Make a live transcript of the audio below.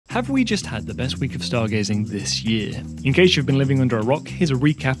Have we just had the best week of stargazing this year? In case you've been living under a rock, here's a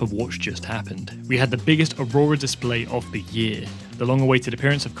recap of what's just happened. We had the biggest aurora display of the year, the long-awaited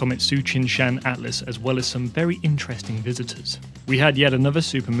appearance of Comet Tsuchinshan-Atlas, as well as some very interesting visitors. We had yet another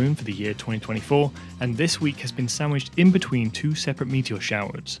supermoon for the year 2024, and this week has been sandwiched in between two separate meteor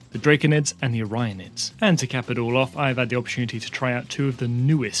showers, the Draconids and the Orionids. And to cap it all off, I've had the opportunity to try out two of the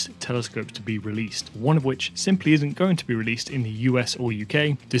newest telescopes to be released, one of which simply isn't going to be released in the US or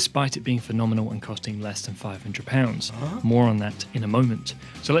UK, despite it being phenomenal and costing less than £500. More on that in a moment.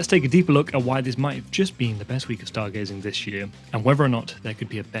 So let's take a deeper look at why this might have just been the best week of stargazing this year, and whether or not there could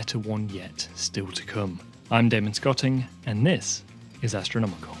be a better one yet still to come. I'm Damon Scotting, and this is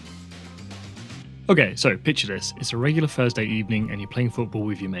Astronomical. Okay, so picture this. It's a regular Thursday evening and you're playing football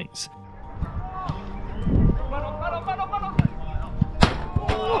with your mates.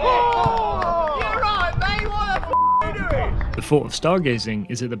 The thought of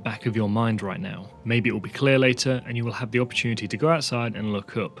stargazing is at the back of your mind right now. Maybe it will be clear later and you will have the opportunity to go outside and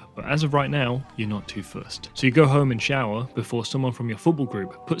look up, but as of right now, you're not too fussed. So you go home and shower before someone from your football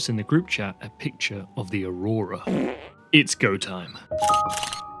group puts in the group chat a picture of the aurora. It's go time.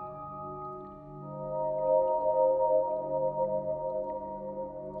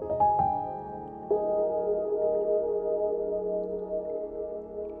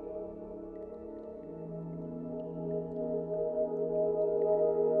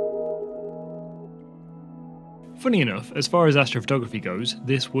 Funny enough, as far as astrophotography goes,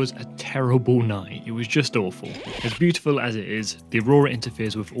 this was a terrible night. It was just awful. As beautiful as it is, the aurora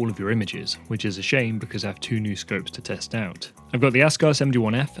interferes with all of your images, which is a shame because I have two new scopes to test out. I've got the Askar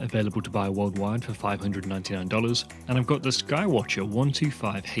 71F available to buy worldwide for $599, and I've got the Skywatcher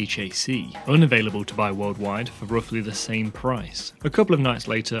HAC125 unavailable to buy worldwide for roughly the same price. A couple of nights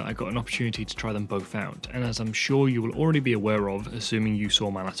later, I got an opportunity to try them both out, and as I'm sure you will already be aware of, assuming you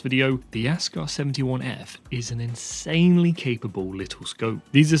saw my last video, the Askar 71F is an insanely capable little scope.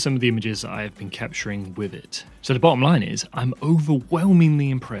 These are some of the images that I have been capturing with it. So the bottom line is, I'm overwhelmingly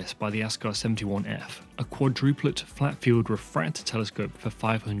impressed by the Askar 71F. A quadruplet flat field refractor telescope for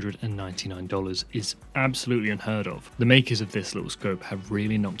 $599 is absolutely unheard of. The makers of this little scope have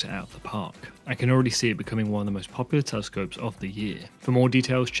really knocked it out of the park. I can already see it becoming one of the most popular telescopes of the year. For more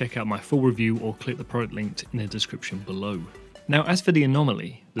details, check out my full review or click the product linked in the description below. Now, as for the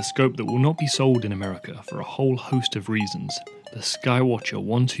anomaly, the scope that will not be sold in America for a whole host of reasons, the Skywatcher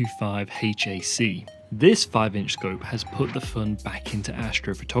HAC125. This 5-inch scope has put the fun back into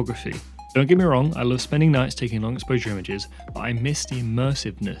astrophotography. Don't get me wrong, I love spending nights taking long exposure images, but I miss the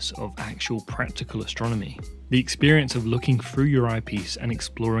immersiveness of actual practical astronomy. The experience of looking through your eyepiece and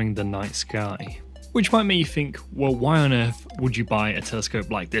exploring the night sky. Which might make you think, well, why on earth would you buy a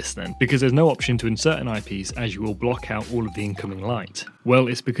telescope like this then? Because there's no option to insert an eyepiece, as you will block out all of the incoming light. Well,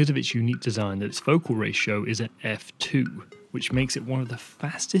 it's because of its unique design that its focal ratio is at f2, which makes it one of the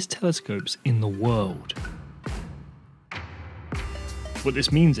fastest telescopes in the world. What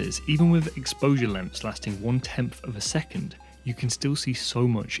this means is, even with exposure lengths lasting 1/10 of a second, you can still see so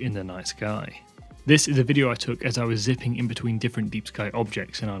much in the night sky. This is a video I took as I was zipping in between different deep sky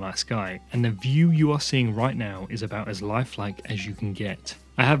objects in our night sky, and the view you are seeing right now is about as lifelike as you can get.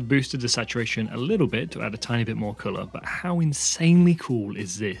 I have boosted the saturation a little bit to add a tiny bit more colour, but how insanely cool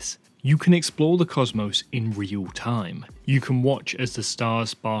is this? You can explore the cosmos in real time. You can watch as the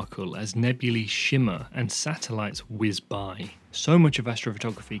stars sparkle, as nebulae shimmer and satellites whiz by. So much of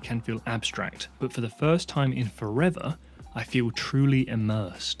astrophotography can feel abstract, but for the first time in forever, I feel truly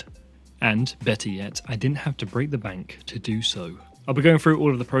immersed. And, better yet, I didn't have to break the bank to do so. I'll be going through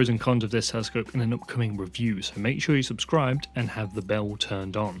all of the pros and cons of this telescope in an upcoming review, so make sure you're subscribed and have the bell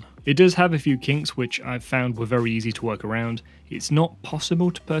turned on. It does have a few kinks which I've found were very easy to work around. It's not possible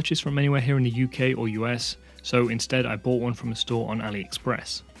to purchase from anywhere here in the UK or US, so instead I bought one from a store on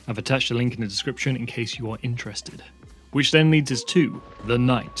AliExpress. I've attached a link in the description in case you are interested. Which then leads us to the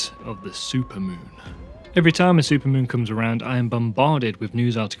night of the supermoon. Every time a supermoon comes around, I am bombarded with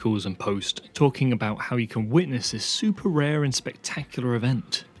news articles and posts talking about how you can witness this super rare and spectacular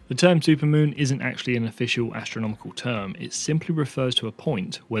event. The term supermoon isn't actually an official astronomical term, it simply refers to a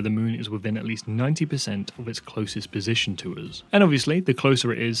point where the moon is within at least 90% of its closest position to us. And obviously, the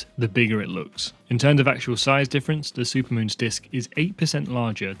closer it is, the bigger it looks. In terms of actual size difference, the supermoon's disk is 8%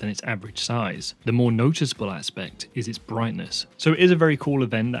 larger than its average size. The more noticeable aspect is its brightness. So it is a very cool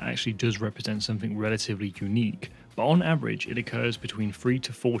event that actually does represent something relatively unique, but on average it occurs between 3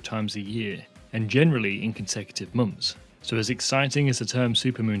 to 4 times a year, and generally in consecutive months. So as exciting as the term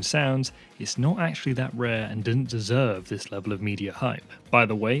supermoon sounds, it's not actually that rare and didn't deserve this level of media hype. By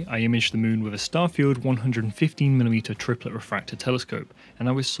the way, I imaged the moon with a Starfield 115mm triplet refractor telescope, and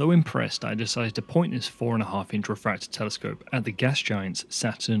I was so impressed that I decided to point this 4.5-inch refractor telescope at the gas giants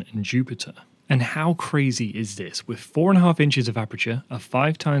Saturn and Jupiter. And how crazy is this? With 4.5 inches of aperture, a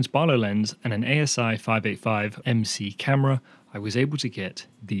 5x Barlow lens, and an ASI 585 MC camera, I was able to get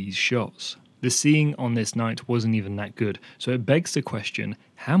these shots. The seeing on this night wasn't even that good, so it begs the question,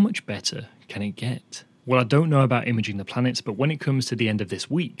 how much better can it get? Well, I don't know about imaging the planets, but when it comes to the end of this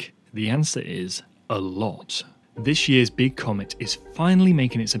week, the answer is a lot. This year's big comet is finally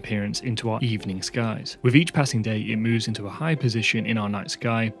making its appearance into our evening skies. With each passing day, it moves into a high position in our night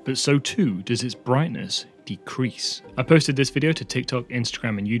sky, but so too does its brightness decrease. I posted this video to TikTok,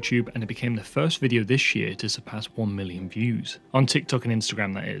 Instagram and YouTube, and it became the first video this year to surpass 1 million views. On TikTok and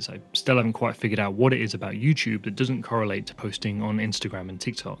Instagram, that is. I still haven't quite figured out what it is about YouTube that doesn't correlate to posting on Instagram and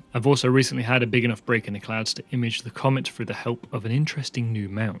TikTok. I've also recently had a big enough break in the clouds to image the comet through the help of an interesting new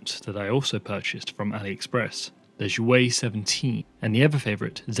mount that I also purchased from AliExpress. The Jouet 17, and the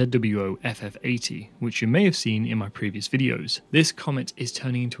ever-favourite ZWO FF80, which you may have seen in my previous videos. This comet is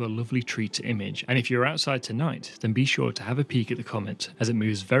turning into a lovely treat to image, and if you're outside tonight, then be sure to have a peek at the comet as it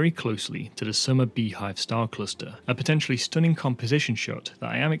moves very closely to the Summer Beehive star cluster, a potentially stunning composition shot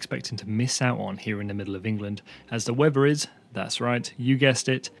that I am expecting to miss out on here in the middle of England, as the weather is, that's right, you guessed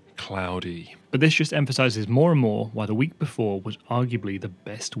it, cloudy. But this just emphasises more and more why the week before was arguably the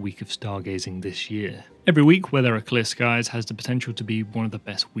best week of stargazing this year. Every week where there are clear skies has the potential to be one of the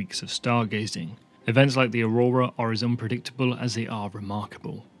best weeks of stargazing. Events like the aurora are as unpredictable as they are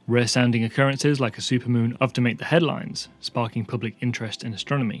remarkable. Rare sounding occurrences like a supermoon often make the headlines, sparking public interest in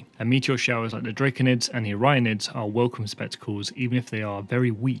astronomy, and meteor showers like the Draconids and the Orionids are welcome spectacles even if they are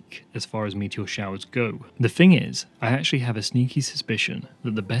very weak as far as meteor showers go. The thing is, I actually have a sneaky suspicion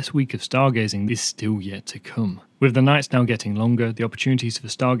that the best week of stargazing is still yet to come. With the nights now getting longer, the opportunities for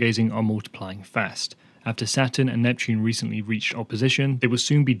stargazing are multiplying fast. After Saturn and Neptune recently reached opposition, they will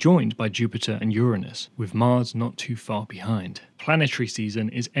soon be joined by Jupiter and Uranus, with Mars not too far behind. Planetary season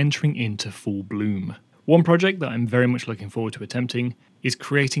is entering into full bloom. One project that I'm very much looking forward to attempting is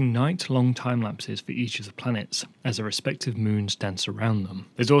creating night-long time lapses for each of the planets as their respective moons dance around them.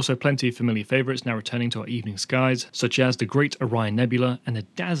 There's also plenty of familiar favourites now returning to our evening skies, such as the Great Orion Nebula and the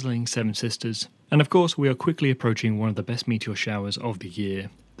dazzling Seven Sisters. And of course, we are quickly approaching one of the best meteor showers of the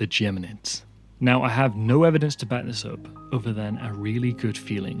year, the Geminids. Now, I have no evidence to back this up other than a really good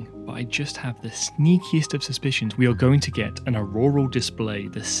feeling, but I just have the sneakiest of suspicions we are going to get an auroral display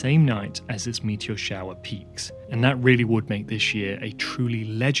the same night as this meteor shower peaks, and that really would make this year a truly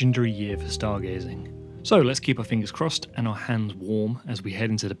legendary year for stargazing. So let's keep our fingers crossed and our hands warm as we head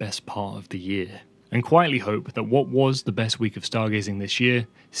into the best part of the year, and quietly hope that what was the best week of stargazing this year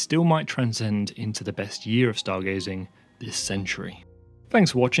still might transcend into the best year of stargazing this century.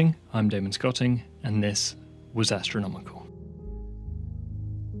 Thanks for watching, I'm Damon Scotting, and this was Astronomical.